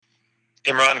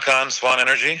Imran Khan, Swan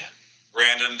Energy.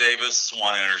 Brandon Davis,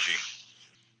 Swan Energy.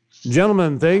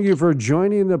 Gentlemen, thank you for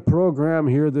joining the program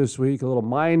here this week. A little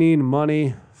mining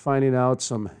money, finding out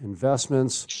some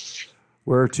investments,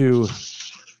 how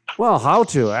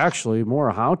to, actually,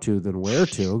 more how to than where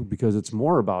to, because it's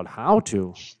more about how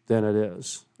to than it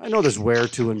is. I know there's where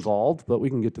to involved, but we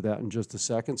can get to that in just a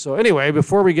second. So anyway,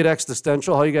 before we get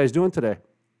existential, how are you guys doing today?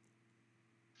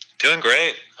 Doing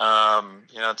great.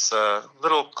 It's a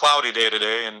little cloudy day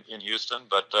today in Houston,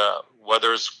 but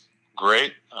weather's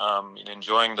great.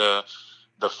 Enjoying the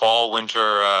fall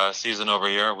winter season over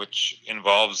here, which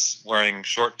involves wearing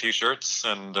short t-shirts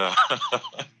and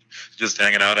just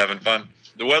hanging out, having fun.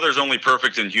 The weather's only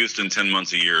perfect in Houston 10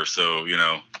 months a year, so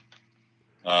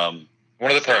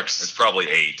one of the perks. It's probably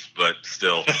 8, but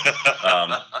still,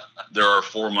 there are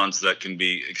 4 months that can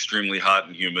be extremely hot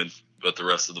and humid, but the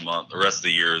rest of the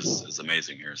year is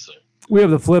amazing here. So we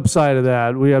have the flip side of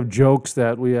that. We have jokes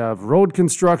that we have road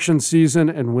construction season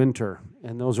and winter,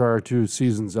 and those are our 2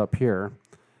 seasons up here.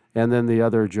 And then the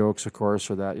other jokes, of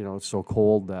course, are that, it's so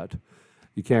cold that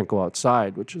you can't go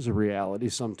outside, which is a reality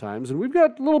sometimes. And we've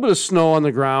got a little bit of snow on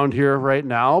the ground here right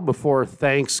now before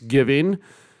Thanksgiving,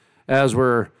 as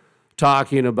we're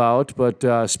talking about.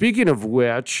 But speaking of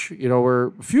which, we're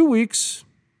a few weeks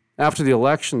after the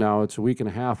election now. It's a week and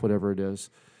a half, whatever it is.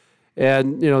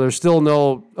 And, there's still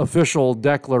no official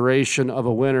declaration of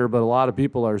a winner, but a lot of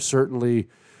people are certainly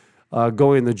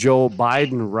going the Joe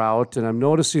Biden route. And I'm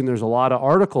noticing there's a lot of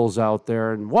articles out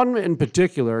there, and one in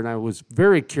particular, and I was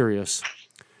very curious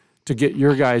to get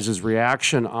your guys'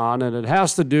 reaction on, and it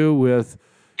has to do with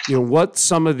what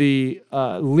some of the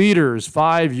leaders,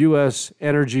 5 U.S.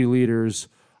 energy leaders,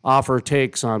 offer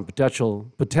takes on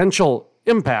potential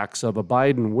impacts of a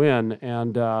Biden win.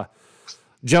 And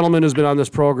gentleman who's been on this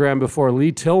program before,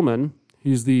 Lee Tillman,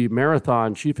 he's the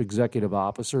Marathon Chief Executive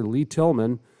Officer. Lee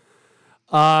Tillman,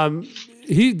 I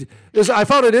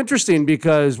found it interesting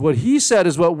because what he said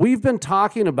is what we've been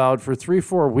talking about for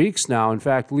 3-4 weeks now, in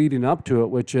fact, leading up to it,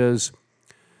 which is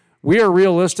we are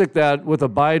realistic that with a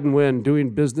Biden win, doing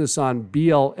business on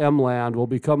BLM land will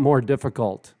become more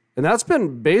difficult. And that's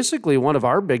been basically one of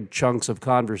our big chunks of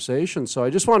conversation. So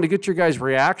I just wanted to get your guys'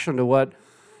 reaction to what,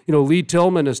 Lee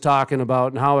Tillman is talking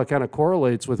about and how it kind of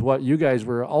correlates with what you guys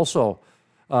were also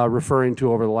referring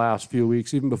to over the last few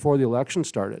weeks, even before the election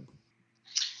started.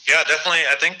 Yeah, definitely.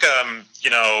 I think,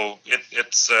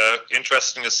 it's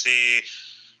interesting to see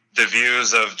the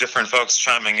views of different folks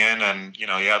chiming in. And,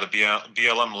 the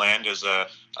BLM land is a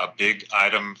big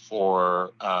item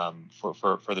for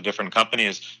the different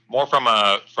companies, more from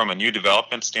a new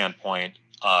development standpoint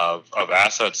of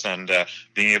assets and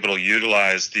being able to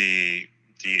utilize the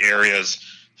areas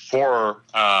for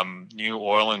new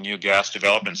oil and new gas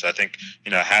developments. I think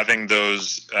having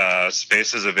those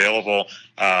spaces available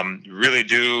really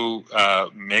do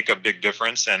make a big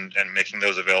difference, and making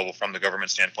those available from the government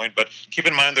standpoint. But keep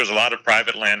in mind, there's a lot of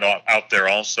private land out there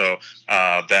also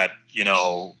that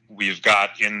we've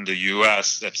got in the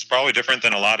U.S. that's probably different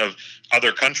than a lot of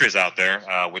other countries out there,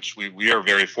 which we are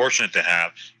very fortunate to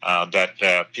have,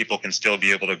 that people can still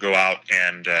be able to go out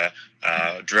and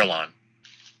drill on.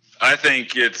 I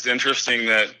think it's interesting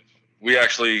that we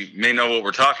actually may know what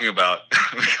we're talking about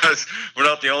because we're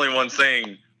not the only ones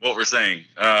saying what we're saying.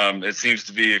 It seems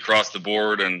to be across the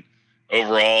board, and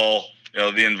overall,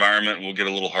 the environment will get a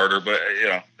little harder. But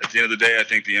at the end of the day, I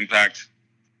think the impact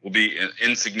will be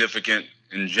insignificant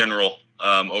in general,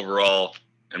 overall,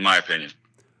 in my opinion.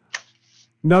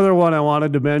 Another one I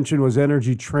wanted to mention was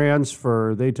Energy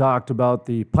Transfer. They talked about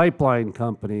the pipeline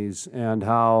companies and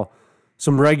how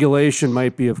some regulation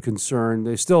might be of concern.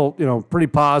 They still, pretty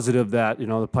positive that, the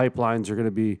pipelines are going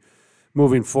to be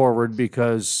moving forward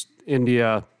because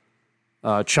India,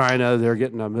 China, they're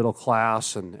getting a middle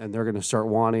class and they're going to start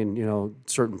wanting,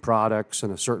 certain products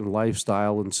and a certain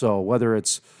lifestyle. And so whether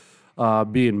it's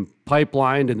being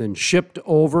pipelined and then shipped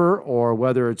over, or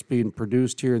whether it's being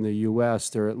produced here in the U.S.,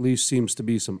 there at least seems to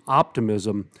be some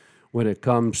optimism when it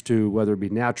comes to whether it be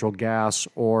natural gas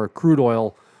or crude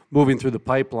oil moving through the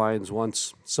pipelines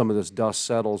once some of this dust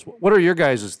settles. What are your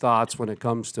guys' thoughts when it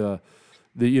comes to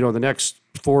the next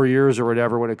 4 years or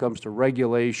whatever, when it comes to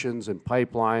regulations and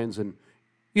pipelines and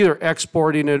either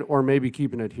exporting it or maybe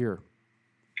keeping it here?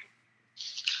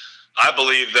 I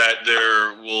believe that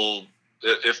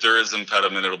if there is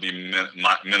impediment, it'll be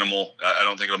minimal. I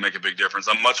don't think it'll make a big difference.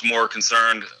 I'm much more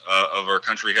concerned of our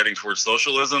country heading towards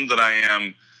socialism than I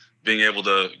am being able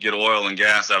to get oil and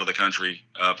gas out of the country,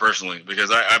 personally,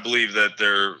 because I believe that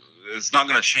it's not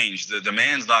going to change. The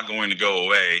demand's not going to go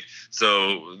away.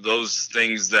 So those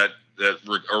things that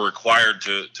are required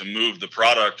to move the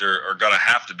product are going to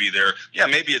have to be there. Yeah,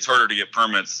 maybe it's harder to get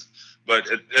permits, but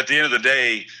at the end of the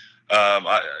day,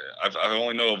 I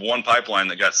only know of one pipeline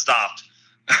that got stopped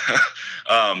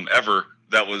ever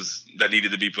that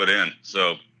needed to be put in.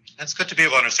 So it's good to be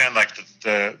able to understand, like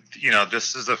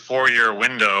this is a 4-year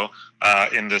window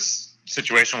in this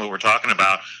situation what we're talking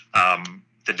about.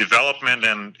 The development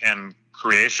and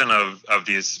creation of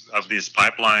these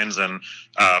pipelines and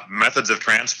methods of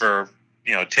transfer,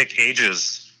 take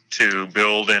ages to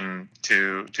build and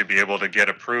to be able to get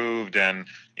approved and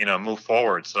move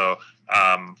forward. So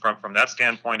from that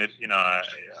standpoint,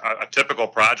 a typical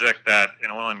project that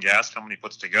an oil and gas company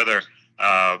puts together,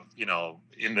 that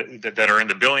are in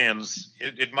the billions,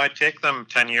 it might take them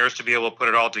 10 years to be able to put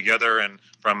it all together and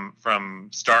from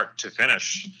start to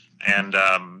finish. And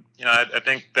I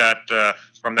think that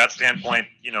from that standpoint,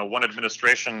 one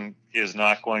administration is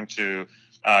not going to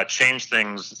change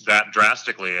things that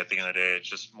drastically. At the end of the day, it's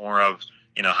just more of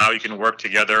how you can work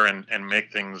together and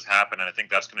make things happen. And I think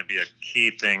that's going to be a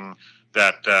key thing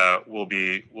that we'll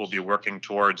be working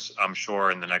towards, I'm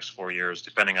sure, in the next 4 years,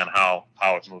 depending on how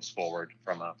it moves forward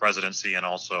from a presidency and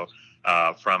also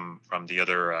from the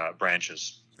other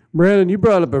branches. Brandon, you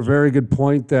brought up a very good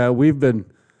point that we've been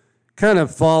kind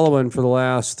of following for the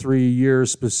last 3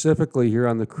 years, specifically here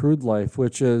on the Crude Life,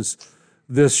 which is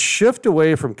this shift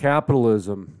away from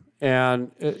capitalism.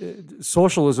 And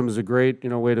socialism is a great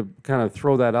way to kind of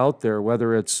throw that out there,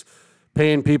 whether it's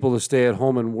paying people to stay at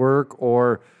home and work,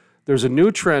 or there's a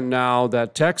new trend now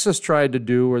that Texas tried to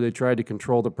do where they tried to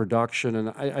control the production, and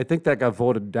I think that got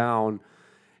voted down.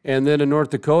 And then in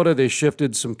North Dakota, they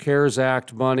shifted some CARES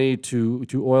Act money to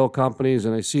oil companies,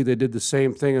 and I see they did the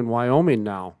same thing in Wyoming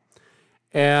now.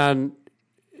 And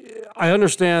I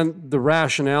understand the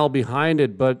rationale behind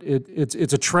it, but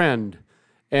it's a trend.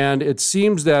 And it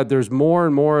seems that there's more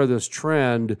and more of this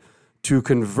trend to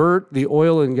convert the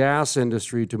oil and gas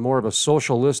industry to more of a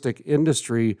socialistic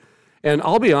industry. And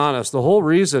I'll be honest, the whole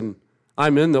reason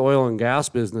I'm in the oil and gas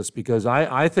business because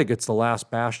I think it's the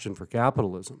last bastion for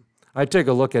capitalism. I take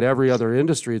a look at every other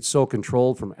industry. It's so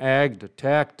controlled from ag to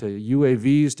tech to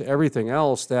UAVs to everything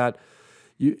else that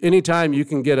anytime you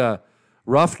can get a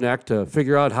roughneck to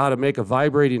figure out how to make a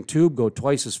vibrating tube go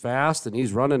twice as fast, and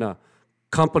he's running a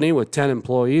company with 10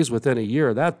 employees within a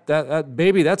year, that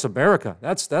baby, that's America.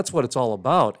 That's what it's all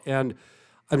about. And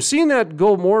I'm seeing that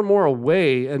go more and more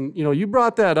away. And you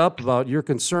brought that up about your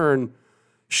concern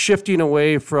shifting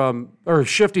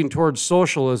towards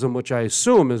socialism, which I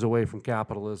assume is away from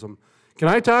capitalism. Can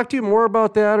I talk to you more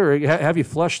about that, or have you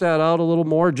fleshed that out a little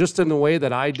more, just in the way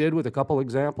that I did with a couple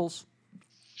examples?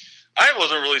 I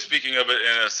wasn't really speaking of it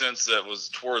in a sense that was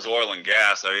towards oil and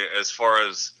gas. As far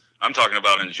as I'm talking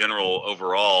about in general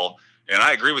overall, and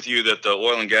I agree with you that the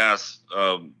oil and gas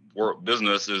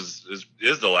business is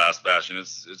the last bastion.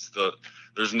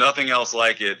 There's nothing else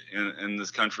like it in this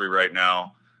country right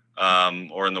now,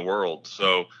 or in the world.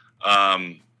 So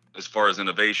as far as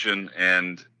innovation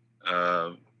and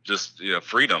just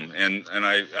freedom, and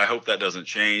I hope that doesn't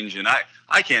change. And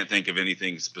I can't think of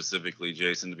anything specifically,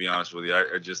 Jason, to be honest with you.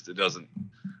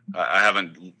 I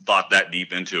haven't thought that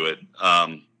deep into it.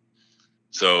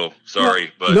 So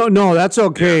sorry, but no, that's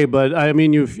okay. Yeah. But I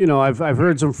mean, I've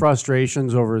heard some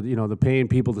frustrations over the paying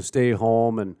people to stay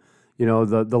home and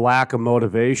the lack of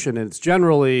motivation. And it's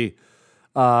generally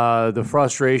the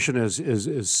frustration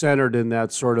is centered in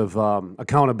that sort of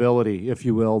accountability, if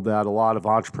you will, that a lot of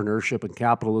entrepreneurship and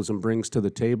capitalism brings to the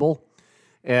table.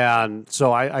 And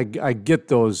so I get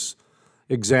those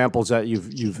examples that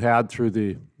you've had through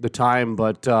the time,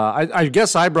 but I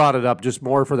guess I brought it up just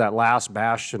more for that last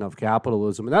bastion of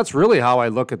capitalism, and that's really how I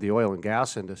look at the oil and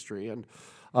gas industry. And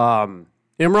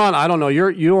Imran, I don't know,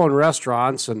 you own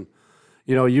restaurants, and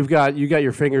you got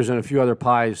your fingers in a few other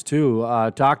pies too.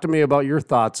 Talk to me about your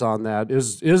thoughts on that.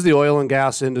 Is the oil and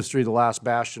gas industry the last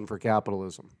bastion for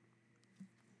capitalism?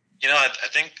 I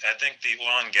think the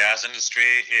oil and gas industry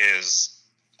is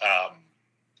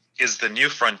the new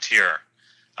frontier.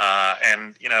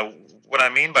 And what I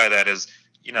mean by that is,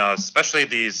 especially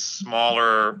these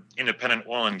smaller independent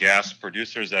oil and gas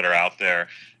producers that are out there,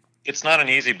 it's not an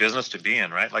easy business to be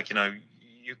in, right? Like,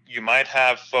 you might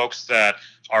have folks that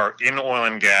are in oil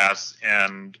and gas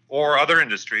or other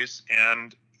industries,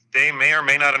 and they may or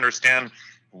may not understand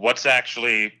what's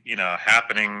actually,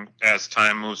 happening as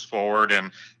time moves forward.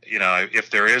 And, if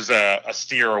there is a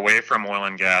steer away from oil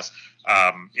and gas,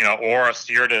 or a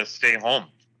steer to stay home.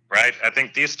 Right. I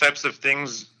think these types of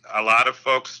things, a lot of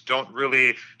folks don't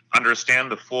really understand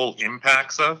the full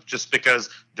impacts of, just because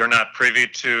they're not privy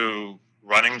to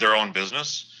running their own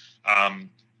business.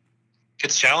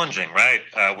 It's challenging, right?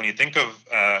 When you think of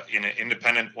an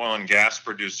independent oil and gas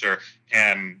producer,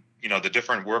 and the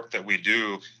different work that we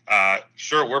do,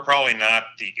 sure, we're probably not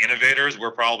the innovators.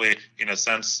 We're probably, in a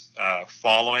sense,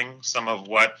 following some of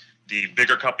what the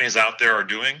bigger companies out there are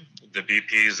doing, the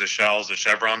BPs, the Shells, the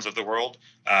Chevrons of the world.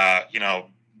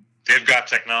 They've got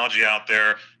technology out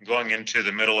there going into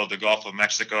the middle of the Gulf of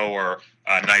Mexico or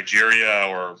Nigeria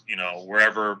or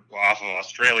wherever off of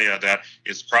Australia that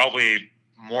is probably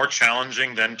more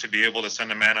challenging than to be able to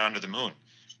send a man onto the moon.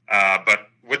 But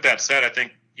with that said, I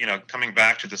think coming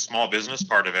back to the small business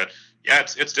part of it, yeah,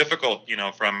 it's difficult,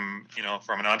 from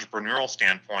an entrepreneurial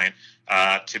standpoint,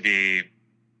 to be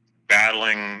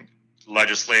battling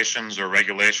legislations or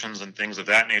regulations and things of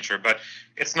that nature. But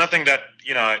it's nothing that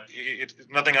it's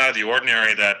nothing out of the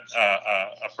ordinary that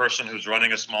a person who's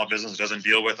running a small business doesn't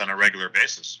deal with on a regular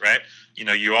basis, right?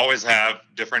 You always have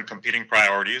different competing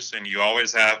priorities, and you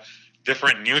always have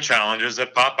different new challenges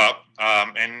that pop up,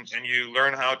 and you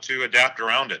learn how to adapt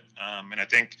around it. And I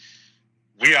think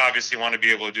we obviously want to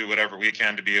be able to do whatever we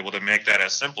can to be able to make that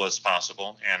as simple as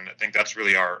possible. And I think that's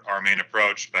really our main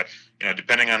approach. But,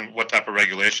 depending on what type of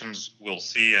regulations we'll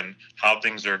see and how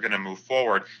things are going to move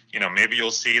forward, maybe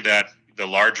you'll see that the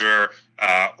larger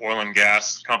oil and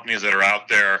gas companies that are out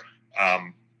there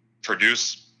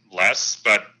produce less,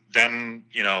 but then,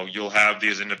 you'll have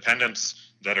these independents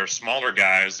that are smaller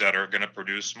guys that are going to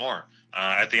produce more.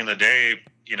 At the end of the day,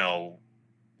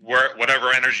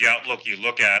 whatever energy outlook you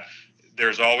look at,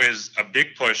 there's always a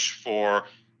big push for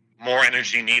more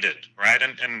energy needed, right?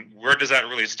 And where does that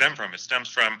really stem from? It stems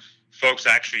from folks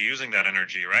actually using that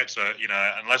energy, right? So,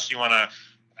 unless you want to,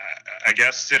 I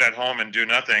guess, sit at home and do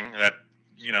nothing that,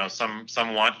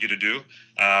 some want you to do,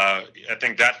 I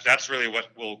think that's really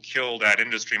what will kill that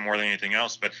industry more than anything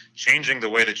else. But changing the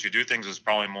way that you do things is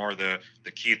probably more the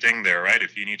key thing there, right?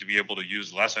 If you need to be able to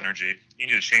use less energy, you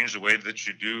need to change the way that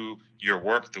you do your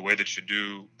work, the way that you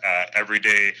do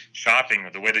everyday shopping,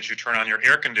 the way that you turn on your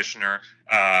air conditioner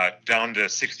down to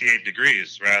 68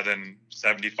 degrees rather than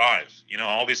 75.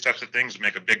 All these types of things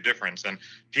make a big difference, and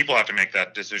people have to make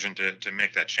that decision to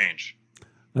make that change.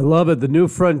 I love it. The new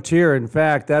frontier. In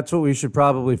fact, that's what we should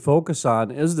probably focus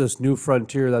on, is this new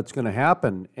frontier that's going to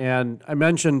happen. And I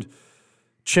mentioned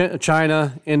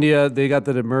China, India, they got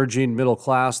that emerging middle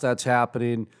class that's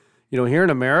happening. Here in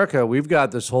America, we've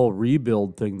got this whole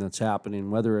rebuild thing that's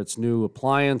happening, whether it's new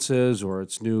appliances or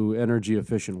it's new energy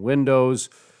efficient windows.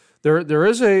 There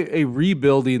is a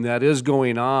rebuilding that is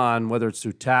going on, whether it's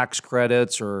through tax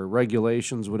credits or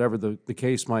regulations, whatever the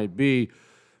case might be.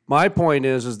 My point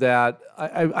is that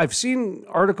I've seen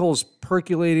articles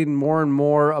percolating more and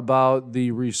more about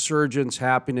the resurgence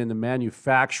happening in the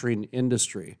manufacturing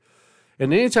industry.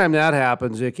 And anytime that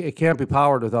happens, it can't be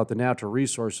powered without the natural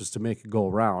resources to make it go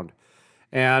around.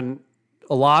 And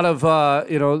a lot of,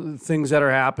 things that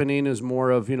are happening is more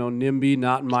of, NIMBY,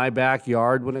 not in my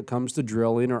backyard when it comes to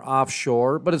drilling or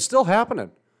offshore, but it's still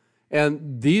happening.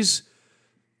 And these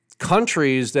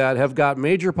countries that have got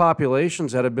major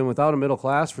populations that have been without a middle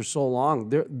class for so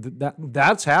long,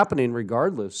 that's happening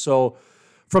regardless. So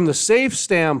from the safe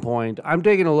standpoint, I'm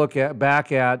taking a look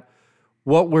back at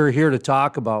what we're here to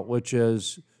talk about, which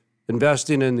is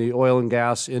investing in the oil and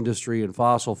gas industry and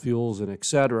fossil fuels and et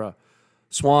cetera.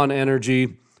 Swan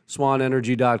Energy,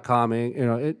 swanenergy.com,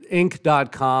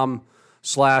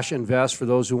 inc.com/invest for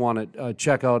those who want to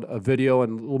check out a video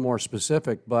and a little more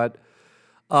specific. But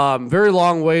very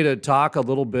long way to talk a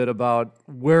little bit about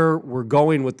where we're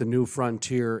going with the new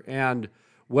frontier, and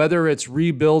whether it's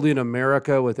rebuilding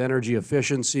America with energy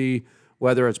efficiency,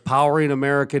 whether it's powering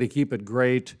America to keep it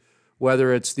great,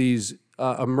 whether it's these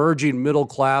emerging middle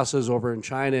classes over in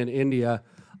China and India.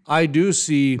 I do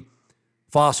see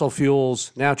fossil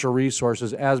fuels, natural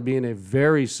resources as being a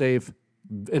very safe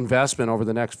investment over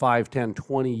the next 5, 10,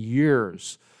 20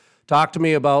 years. Talk to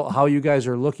me about how you guys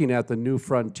are looking at the new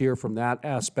frontier from that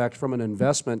aspect, from an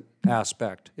investment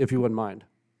aspect, if you wouldn't mind.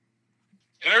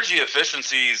 Energy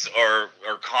efficiencies are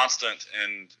constant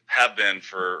and have been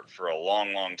for a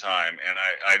long, long time, and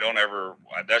I don't ever,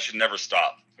 that should never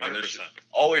stop.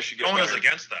 Always should get better. No one is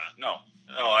against that. No,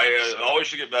 I always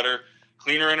should get better.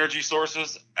 Cleaner energy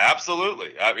sources,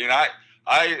 absolutely. I mean, I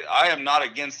am not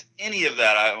against any of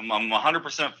that. I'm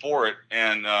 100% for it,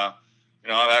 and I'm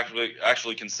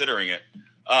actually considering it.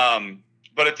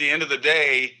 But at the end of the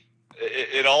day,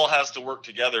 it all has to work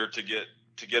together to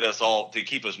get us all, to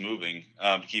keep us moving,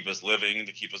 to keep us living,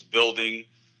 to keep us building,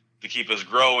 to keep us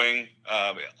growing.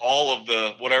 All of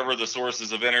the whatever the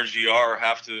sources of energy are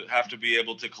have to be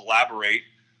able to collaborate,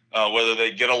 whether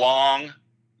they get along.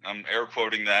 I'm air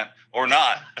quoting that or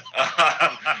not.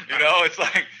 It's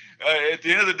like at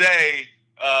the end of the day,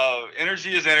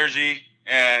 energy is energy,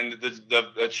 and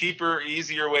the cheaper,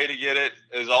 easier way to get it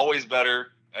is always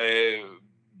better.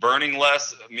 Burning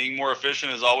less, being more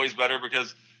efficient is always better,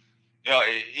 because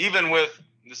even with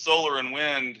the solar and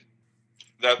wind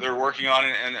that they're working on,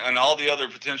 and all the other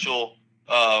potential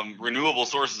renewable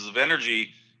sources of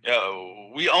energy,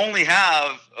 we only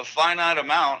have a finite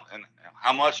amount, and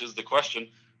how much is the question,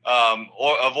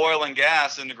 of oil and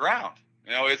gas in the ground.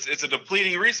 It's a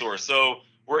depleting resource. So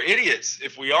we're idiots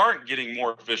if we aren't getting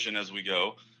more efficient as we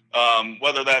go,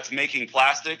 whether that's making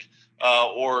plastic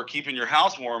or keeping your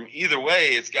house warm. Either way,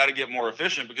 it's got to get more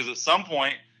efficient, because at some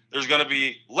point there's going to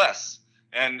be less.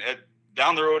 And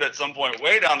down the road, at some point,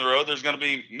 way down the road, there's going to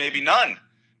be maybe none.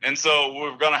 And so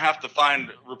we're going to have to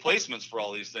find replacements for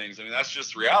all these things. I mean, that's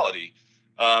just reality.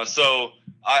 So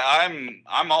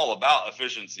I'm all about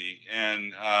efficiency,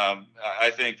 and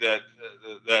I think that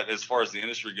as far as the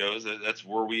industry goes, that's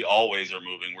where we always are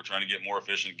moving. We're trying to get more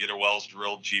efficient, get our wells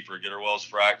drilled cheaper, get our wells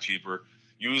fracked cheaper,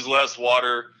 use less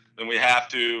water than we have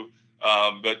to,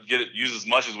 but use as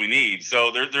much as we need.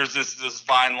 So there's this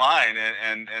fine line,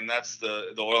 and that's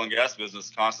the oil and gas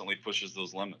business constantly pushes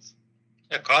those limits.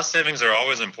 Yeah, cost savings are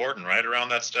always important, right, around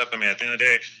that stuff. I mean, at the end of the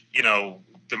day,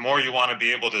 the more you want to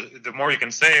be able to, the more you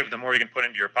can save, the more you can put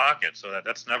into your pocket. So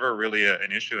that's never really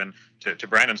an issue. And to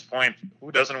Brandon's point,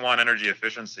 who doesn't want energy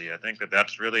efficiency? I think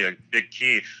that's really a big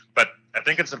key. But I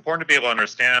think it's important to be able to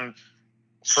understand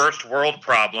first world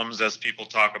problems, as people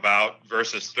talk about,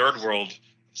 versus third world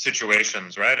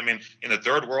situations, right? I mean, in the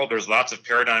third world, there's lots of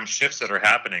paradigm shifts that are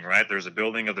happening, right? There's a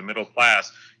building of the middle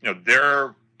class.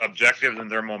 Their objective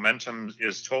and their momentum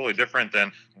is totally different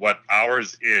than what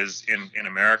ours is in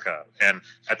America. And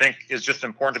I think it's just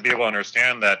important to be able to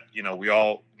understand that, we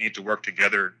all need to work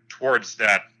together towards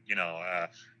that,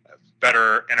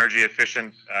 better energy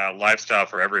efficient lifestyle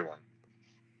for everyone.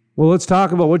 Well, let's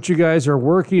talk about what you guys are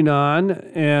working on.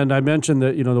 And I mentioned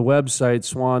that, the website,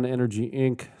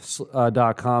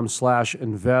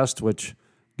 swanenergyinc.com/invest, which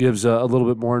gives a little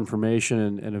bit more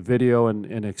information and a video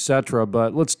and et cetera.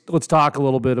 But let's talk a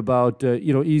little bit about,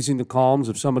 easing the calms.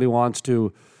 If somebody wants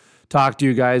to talk to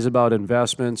you guys about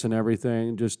investments and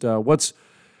everything, just what's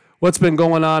been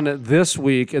going on this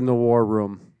week in the war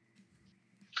room?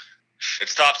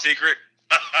 It's top secret.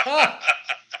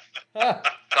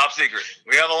 Top secret.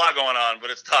 We have a lot going on, but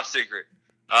it's top secret.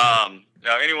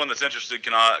 Now, anyone that's interested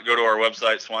can go to our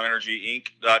website,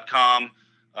 swanenergyinc.com,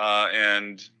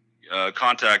 and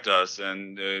contact us,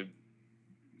 and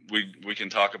we can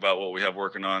talk about what we have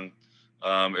working on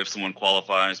if someone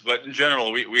qualifies. But in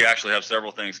general, we actually have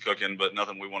several things cooking, but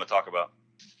nothing we want to talk about.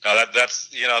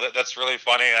 That's really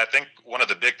funny. I think one of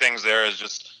the big things there is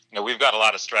just we've got a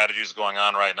lot of strategies going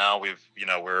on right now. We're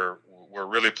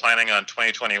really planning on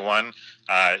 2021.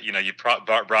 You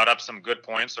brought up some good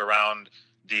points around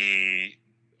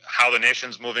how the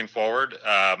nation's moving forward.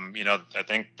 I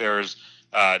think there's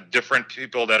different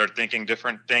people that are thinking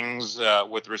different things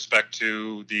with respect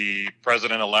to the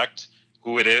president-elect,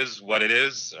 who it is, what it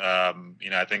is. I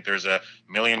think there's a 1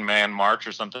 million man march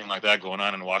or something like that going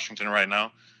on in Washington right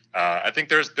now. I think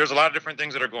there's a lot of different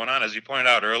things that are going on, as you pointed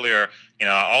out earlier.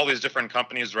 All these different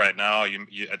companies right now.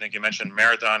 I think you mentioned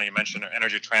Marathon, and you mentioned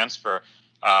Energy Transfer.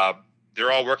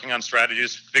 They're all working on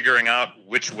strategies, figuring out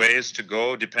which ways to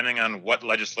go, depending on what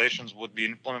legislations would be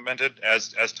implemented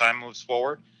as time moves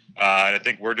forward. I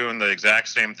think we're doing the exact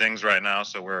same things right now.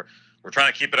 So we're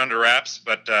trying to keep it under wraps,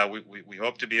 but we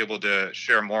hope to be able to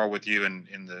share more with you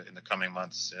in the coming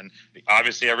months. And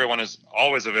obviously, everyone is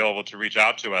always available to reach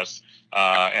out to us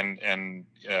and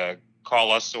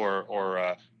call us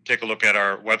or take a look at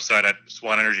our website at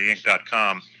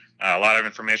swanenergyinc.com. A lot of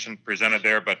information presented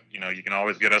there, but you can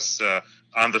always get us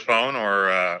on the phone or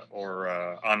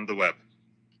on the web.